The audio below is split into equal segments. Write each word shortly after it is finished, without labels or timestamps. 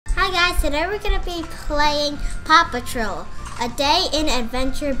guys, today we're going to be playing PAW Patrol, a day in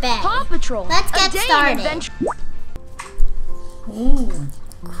Adventure Bay. PAW Patrol. Let's get started. Ooh.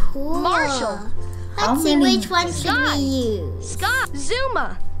 Cool. Marshall. Let's see which one should Skye. we use. Skye.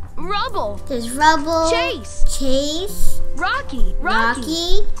 Zuma. Rubble. There's Rubble. Chase. Rocky.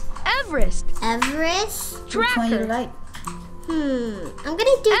 Everest. Which one you like? I'm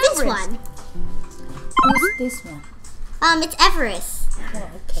gonna do this one. Who's this one? It's Everest. Oh,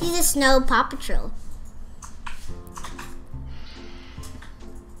 okay. She's a snow PAW Patrol.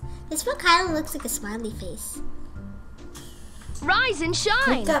 This one kind of looks like a smiley face. Rise and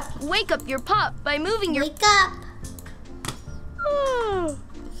shine. Wake up. Your pup by moving your... Wake up.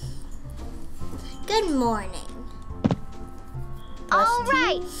 Good morning. All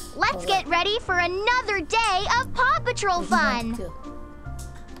right, let's get ready for another day of PAW Patrol fun.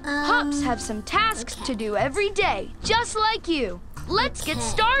 Pups have some tasks to do every day, just like you. Let's get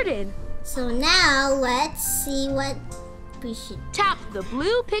started. So now let's see what we should Tap the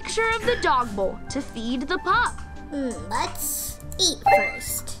blue picture of the dog bowl to feed the pup. let's eat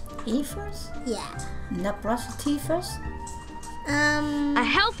first. Eat first? Yeah. Not brush your teeth first? A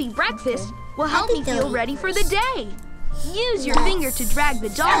healthy breakfast will help me think they'll feel eat ready for first. the day. Use your finger to drag the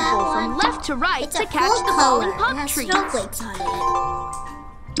dog bowl from left to right It's to a catch full the falling color. It pup has treats. snowflakes on it.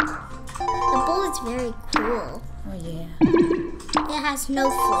 The bowl is very cool. Oh, yeah. It has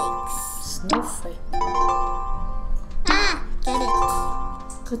snowflakes. Snowflake. Ah, get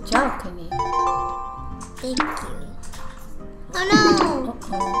it. Good job, Kenny. Thank you. Oh no!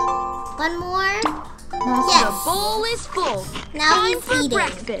 Uh-oh. One more. No, Yes. The bowl is full. Now Time he's for eating.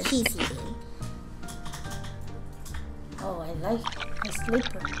 breakfast. He's eating. Oh, I like a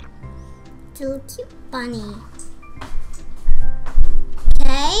sleeper. It's a little cute bunny.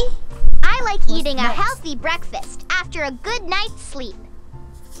 Okay. I like eating a next? healthy breakfast after a good night's sleep.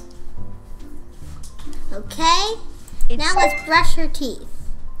 Okay. Now let's brush her teeth.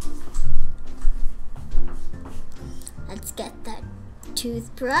 Let's get that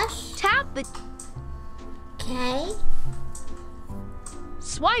toothbrush. Tap the... Okay.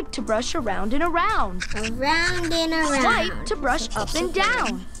 Swipe to brush around and around. Around and around. Swipe to brush up and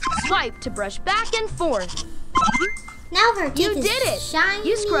down. Swipe to brush back and forth. Now her teeth You is did it. shiny.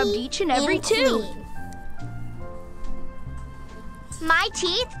 You scrubbed each and every tooth. clean. My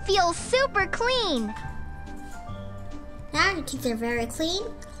teeth feel super clean. Now her teeth are very clean.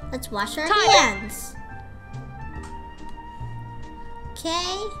 Let's wash our Time. hands.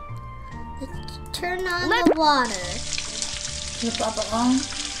 Okay. Let's turn on the water. Put the bubble on.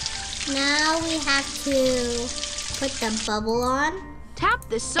 Now we have to put the bubble on. Tap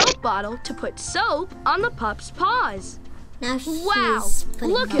the soap bottle to put soap on the pup's paws. Now she's Wow, putting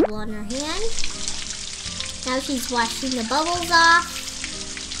look at- bubble on her hand. Now she's washing the bubbles off.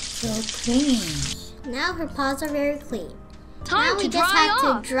 So clean. Now her paws are very clean. Time now we to just dry have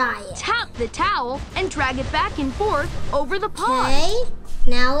off. to dry it. Tap the towel and drag it back and forth over the paws. Okay,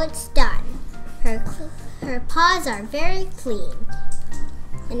 now it's done. Her paws are very clean.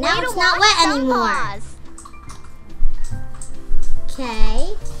 And now Way to it's not wash wet some anymore. paws.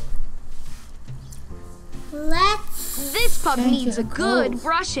 Okay. Let's... This pup Change needs a your good clothes,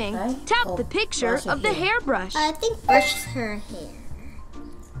 brushing. right? Tap Oh, the picture brush your of the hair. hairbrush. I think brush her hair.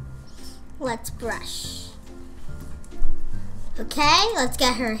 Let's brush. Okay, let's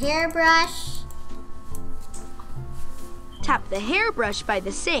get her hairbrush. Tap the hairbrush by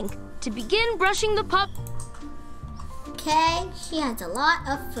the sink to begin brushing the pup. Okay, she has a lot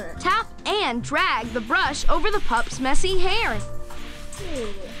of fur. Tap and drag the brush over the pup's messy hair. Ooh.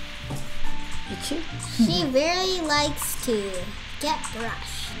 Itchy? She really likes to get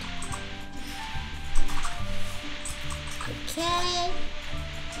brushed. Okay.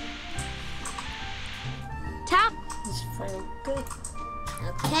 Tap. It's very good.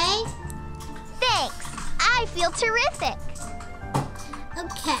 Okay. Thanks. I feel terrific.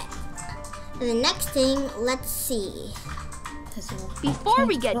 Okay. And the next thing, let's see. Before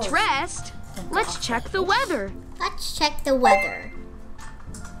we Change get clothes. dressed, let's check the weather. Let's check the weather.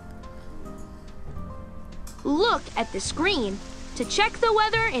 Look at the screen to check the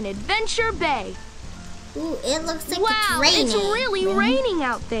weather in Adventure Bay. Ooh, it looks like Wow, it's raining. it's really raining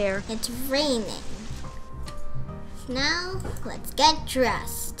out there. It's raining. Now, let's get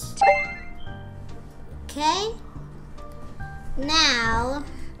dressed. Okay. Now,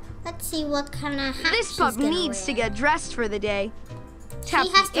 let's see what kind of hat This she's pup gonna needs to wear. get dressed for the day. Tap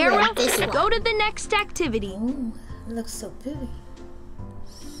has the to wear arrow this to one. go to the next activity. Ooh, it looks so pretty.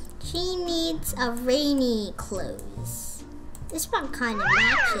 She needs a rainy clothes. This one kind of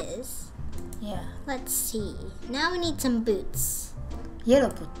matches. Yeah. Let's see. Now we need some boots. Yellow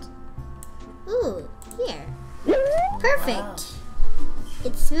boot. Ooh, here. Perfect.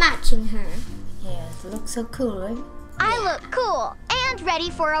 It's matching her. Yeah, it looks so cool, right? I look cool and ready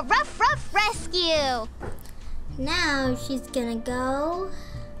for a rough rescue. Now she's gonna go.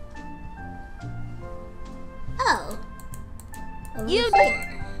 Oh. Over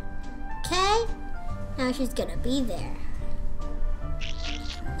here. Okay. Now she's gonna be there.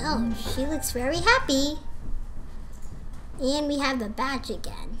 Oh, she looks very happy. And we have the badge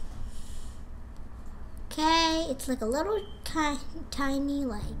again. Okay, it's like a little tiny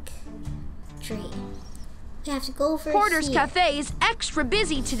like tree. We have to go for Porter's Cafe is extra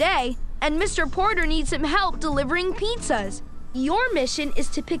busy today, and Mr. Porter needs some help delivering pizzas. Your mission is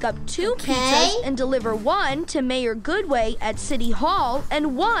to pick up 2 pizzas and deliver 1 to Mayor Goodway at City Hall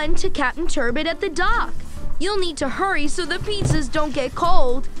and 1 to Captain Turbot at the dock. You'll need to hurry so the pizzas don't get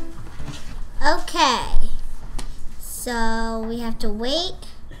cold. Okay. So we have to wait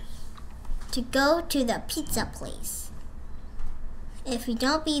to go to the pizza place. If we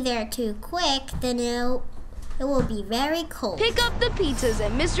don't be there too quick, then it will be very cold. Pick up the pizzas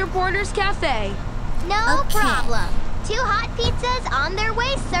at Mr. Porter's Cafe. No problem. 2 hot pizzas on their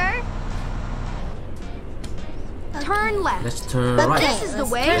way, sir. Okay. Turn left. Let's turn Okay, right. This is the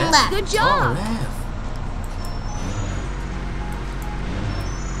way. turn left. Good job. Oh, left.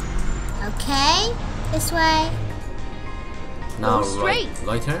 Okay, this way. Now Go straight.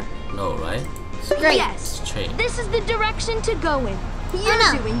 right turn? No, right? Straight. Yes. Straight. This is the direction to go in. You're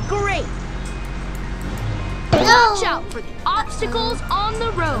no. doing great. No. Watch out for the obstacles on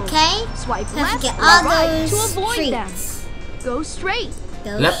the road. Okay. Swipe We have left to get or all right those to avoid streets. them. Go straight.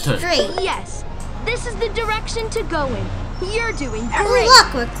 Go Left turn. straight. Yes. This is the direction to go in. You're doing Oh, great.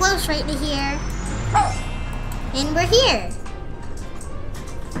 look, we're close right to here. And we're here.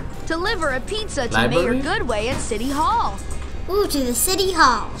 Deliver a pizza to Library? Mayor Goodway at City Hall. Ooh, to the city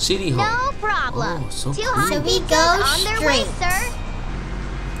hall. City Hall. No problem. Oh, so 2 cool. hot So we pizzas go on their way, straight. sir.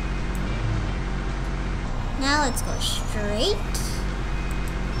 Now let's go straight.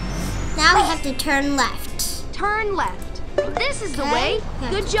 Now we have to turn left. Turn left. This is the Okay? way. We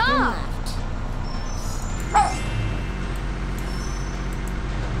have Good to turn job. left.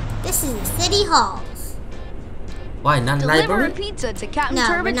 This is the city halls. Why not Deliver a library? pizza to Captain No,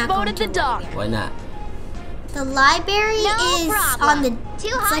 we're Turbot's not boat going at the to dock. library. Why not? The library No is problem. on the. 2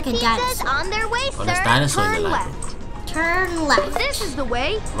 It's hot like a pizzas dinosaur. on their way, Oh, there's sir. dinosaur in the Turn library. left. Turn left. This is the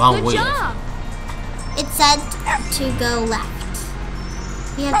way. Wrong Good way. job. It said to go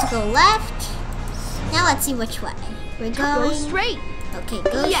left. We have to go left. Now let's see which way. We're Go going. straight. Okay,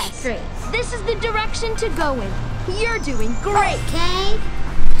 go Yes. straight. This is the direction to go in. You're doing great. Okay.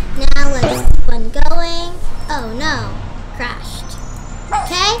 Now let's keep on going. Oh no, crashed.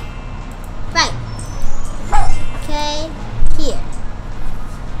 Okay. Right. Okay. Here.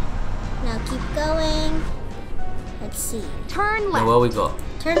 Now keep going. Let's see. Turn Now left. where we go?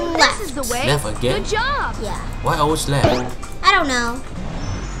 Turn This left. is the way. Left again? Good job. Yeah. Why always left? I don't know.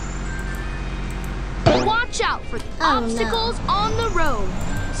 Watch out for the Oh, no. obstacles on the road.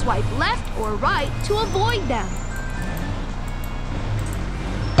 Swipe left or right to avoid them.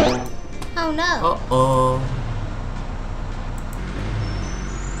 Oh no. Uh-oh.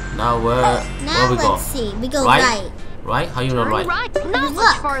 Now where Now we go? let's see. We go Right? right. Right? How you know Turn right? right. Not Look.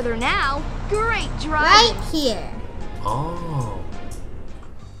 much farther now. Great driving. Right here. Oh.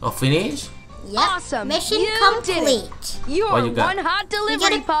 Oh, finish? Yep. Awesome. Mission You did complete. it. You're What you got? one hot delivery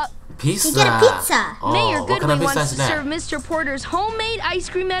get a- pup. Pizza. You get a pizza. Oh, Mayor what kind Goodwin of pizza wants is to that? serve Mr. Porter's homemade ice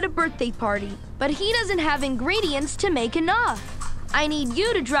cream at a birthday party, but he doesn't have ingredients to make enough. I need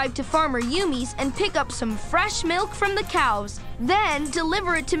you to drive to Farmer Yumi's and pick up some fresh milk from the cows. Then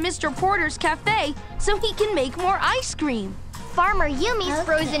deliver it to Mr. Porter's cafe so he can make more ice cream. Farmer Yumi's Okay.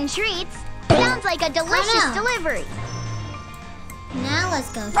 frozen treats. Sounds like a delicious know. delivery. Now let's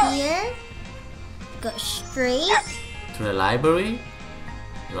go here. Go straight. To the library?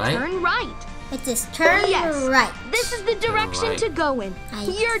 Right? Turn right. It says turn Yes. right. This is the direction right. to go in.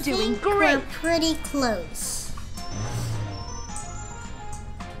 You're doing think great. We're pretty close.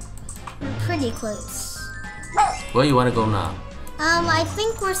 We're pretty close. Where you want to go now? I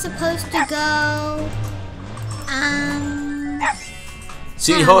think we're supposed to go.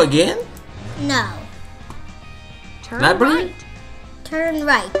 City Hall again? No. Turn Library? right. Turn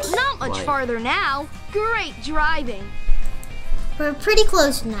right. Not much Right. farther now. Great driving. We're pretty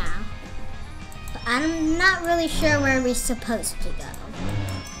close now. But I'm not really sure where we're supposed to go.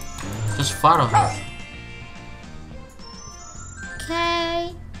 Just follow her.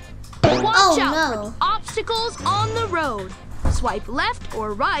 Okay. Watch Oh, out no. for the obstacles on the road. Swipe left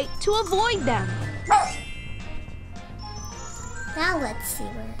or right to avoid them. Now let's see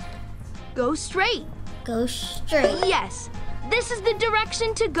where. Go straight. Go straight. Yes, this is the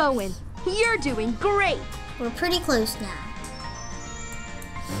direction to go in. You're doing great. We're pretty close now.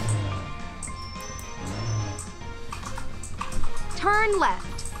 Turn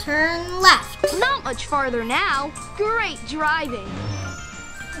left. Turn left. Not much farther now. Great driving.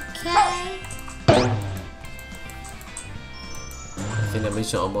 Okay. I think the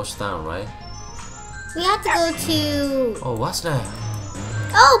mission almost done, right? We have to go to... Oh, what's that?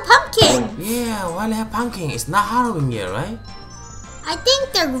 Oh, pumpkin! Yeah, why they have pumpkin? It's not Halloween yet, right? I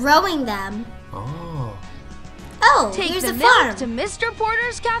think they're growing them. Oh. Oh, Take here's the the milk farm. to Mr.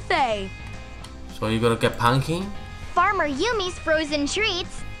 Porter's cafe. So you're gonna get pumpkin? Farmer Yumi's frozen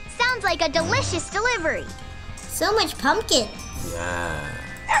treats. Sounds like a delicious delivery. So much pumpkin. Yeah.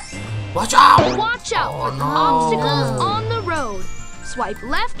 Watch out! Watch out Oh, for no. obstacles on the road. Swipe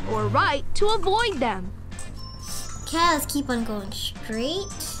left or right to avoid them. Okay, let's keep on going straight.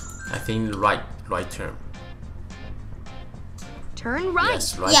 I think right turn. Turn right.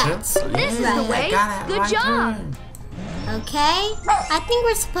 Yes, right Yes. turn. This is Yeah, the I way. got it, Good right job. turn. Okay. I think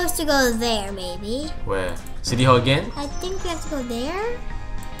we're supposed to go there, maybe. Where? City Hall again? I think we have to go there.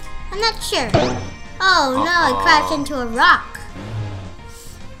 I'm not sure. Oh no, I crashed into a rock.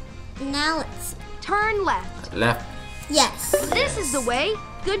 Now let's... Turn left. Left. Yes. This is the way.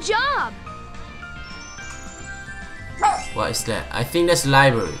 Good job. What is that? I think that's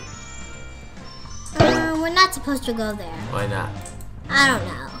library. We're not supposed to go there. Why not? I don't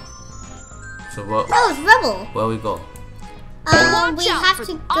know. So what? Oh, it's Rubble. Where we go? Watch We out have for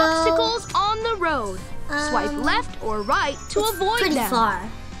to go... obstacles on the road. Swipe left or right to It's avoid pretty them. far.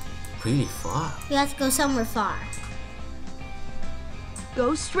 Pretty far. We have to go somewhere far.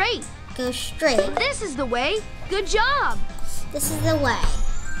 Go straight. Go straight. This is the way. Good job. This is the way.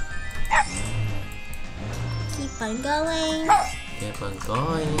 Keep on going. Keep on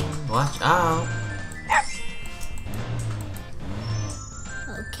going. Watch out.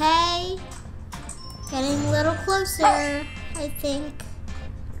 Okay. Getting a little closer, I think.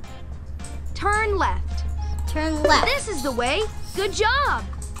 Turn left. Turn left. This is the way. Good job.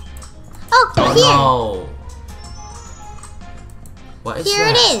 Oh, Oh here. no. What is Here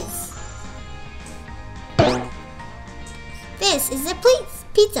that? it is. This is the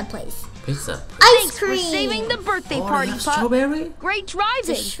pizza place. Pizza. Ice Thanks cream. for saving the birthday Oh, they party, have pup. strawberry? Great It's a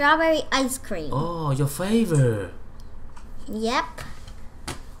driving. strawberry ice cream. Oh, your favorite. Yep.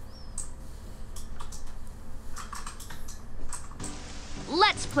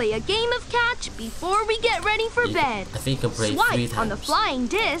 Let's play a game of catch before we get ready for bed. I think you can play 3 Swipe on the times. flying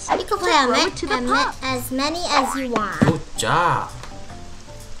disc You can play on throw it to the pup. as many as you want. Good job.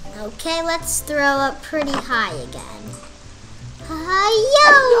 Okay, let's throw up pretty high again.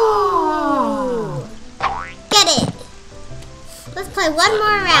 Hi-yo! Get it! Let's play one more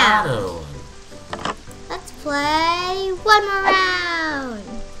round. Another one. Let's play one more round.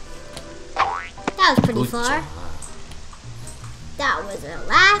 That was pretty Good far. job. That was our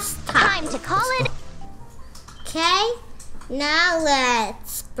last time. Time to call it. Okay, now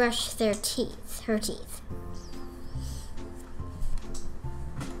let's brush her teeth.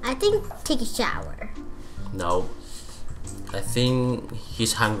 I think take a shower. No. I think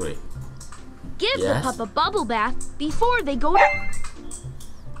he's hungry. Give Yes. the pup a bubble bath before they go to...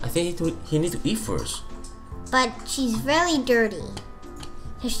 I think he need to eat first. But she's really dirty.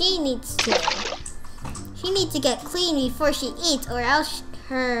 So she needs to get clean before she eats, or else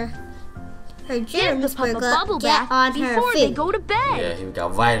her Give the germs pup will a bubble get bath on her before they food. go to bed. Yeah, he got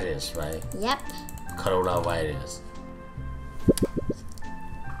virus, right? Yep. Coronavirus.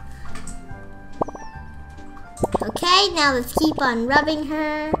 Okay, now let's keep on rubbing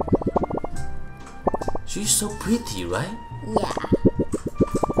her. She's so pretty, right? Yeah.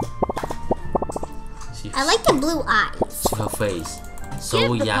 She, I like the blue eyes. see her face. So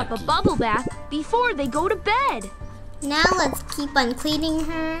Give the pup a yucky. bubble bath before they go to bed. Now let's keep on cleaning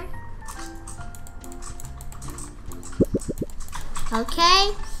her.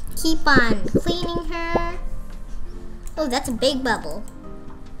 Okay, keep on cleaning her. Oh, that's a big bubble.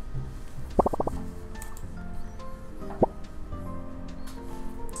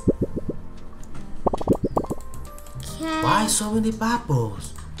 Okay. Why so many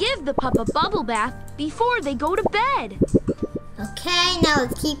bubbles? Give the pup a bubble bath before they go to bed. Okay, now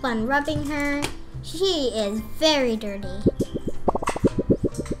let's keep on rubbing her. She is very dirty.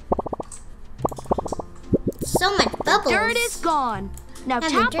 So much bubbles. Dirt is gone. Now And the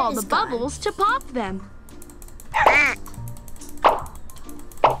tap dirt all is the gone. bubbles to pop them.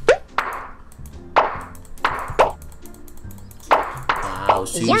 Wow,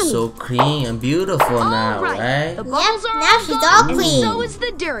 she's so clean and beautiful now, All right. right? The bubbles are now all she's gone, all and clean. so is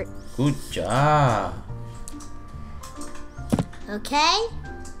the dirt. Good job. Okay,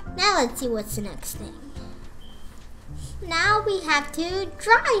 now let's see what's the next thing. Now we have to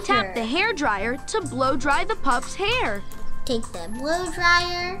dry her. Tap the hair dryer to blow dry the pup's hair. Take the blow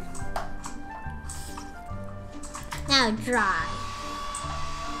dryer. Now dry.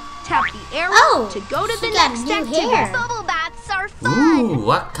 Tap the arrow to go to the she got next new activity. hair. Bubble baths are fun. Ooh,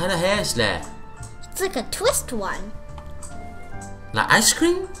 what kind of hair is that? It's like a twist one. Like ice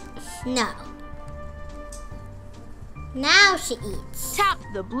cream? No. Now she eats. Tap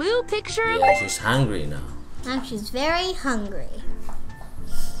the blue picture. Yeah, she's hungry now. Now she's very hungry.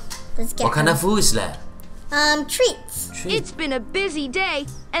 Let's get What kind her. of food is that? Treats. Treat. It's been a busy day,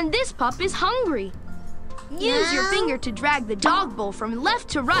 and this pup is hungry. Use your Now- finger to drag the dog bowl from left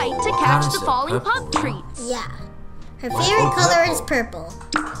to right to Oh, catch how the is it falling purple, pup huh? treats. Yeah. Her Why favorite purple? color is purple.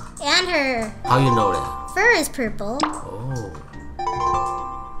 And her How you know that? fur is purple. Oh.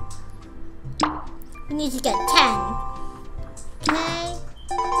 We need to get 10. Okay.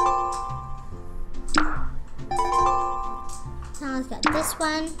 Now let's get this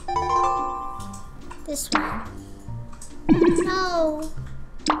one. This one. No.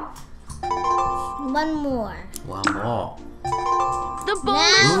 One more. One more. The bowl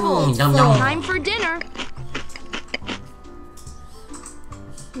Now is it's yum, full. yum. time for dinner.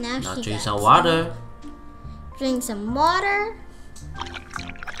 Now Now she drink gets some water. drink some water,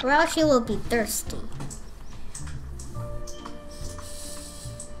 or else she will be thirsty.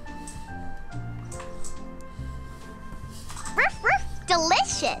 Ruff, ruff,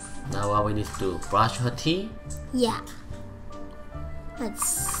 delicious. Now what we need to do? Brush her teeth? Yeah.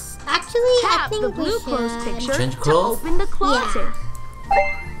 Let's actually. I Tap think the we blue clothes should. picture Change to clothes? open the closet.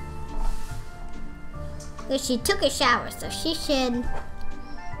 Well, she took a shower, so she should.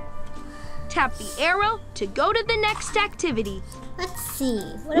 Tap the arrow to go to the next activity. Let's see.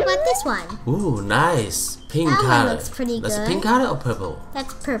 What about this one? Ooh, nice. Pink That one color. looks pretty That's good. pink color or purple?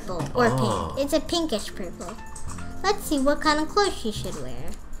 That's purple or Oh. pink. It's a pinkish purple. Let's see what kind of clothes she should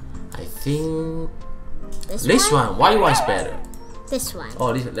wear. I think This this one? one. White one's better. This one.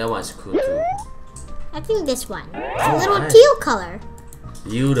 Oh, that one's cool too. I think this one. It's a Oh, little nice. teal color.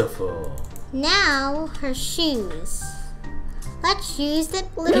 Beautiful. Now her shoes. Let's use the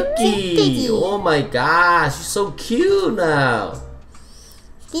little cute Piggy. piggy. Oh my gosh, she's so cute now.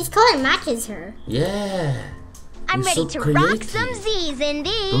 These color matches her. Yeah. I'm You're ready so to rock creative. some Z's in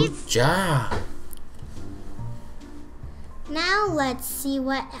these. Good job. Now let's see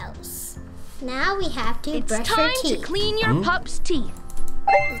what else. Now we have to It's brush her time to teeth. clean your pup's teeth.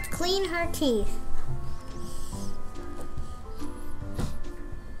 Let's clean her teeth.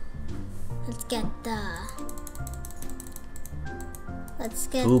 Let's get the. Let's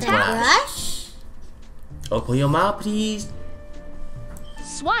get the Toothbrush. brush. Open your mouth, please.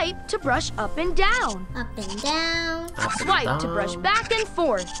 Swipe to brush up and down. Up and down. Up and Swipe to down. brush back and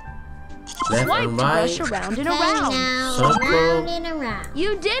forth. Left Swipe and to brush right. around and Okay, around. now Circle. around and around.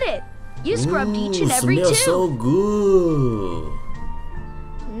 You did it. You scrubbed each and Ooh, every smells tooth. so good.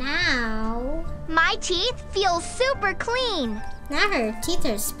 Now My teeth feel super clean. her teeth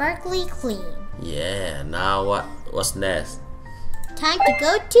are sparkly clean. Yeah. Now what's next? Time to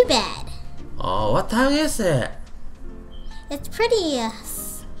go to bed. Oh, what time is it? It's pretty,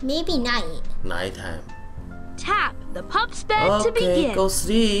 maybe night. Nighttime. Tap the pup's bed to Okay, begin. go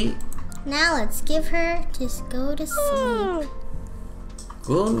sleep. Now let's give her to go to sleep.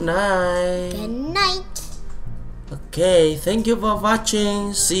 Good night. Good night. Okay, thank you for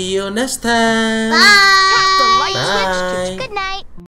watching. See you next time. Bye. Tap the light switch to Bye. Good night.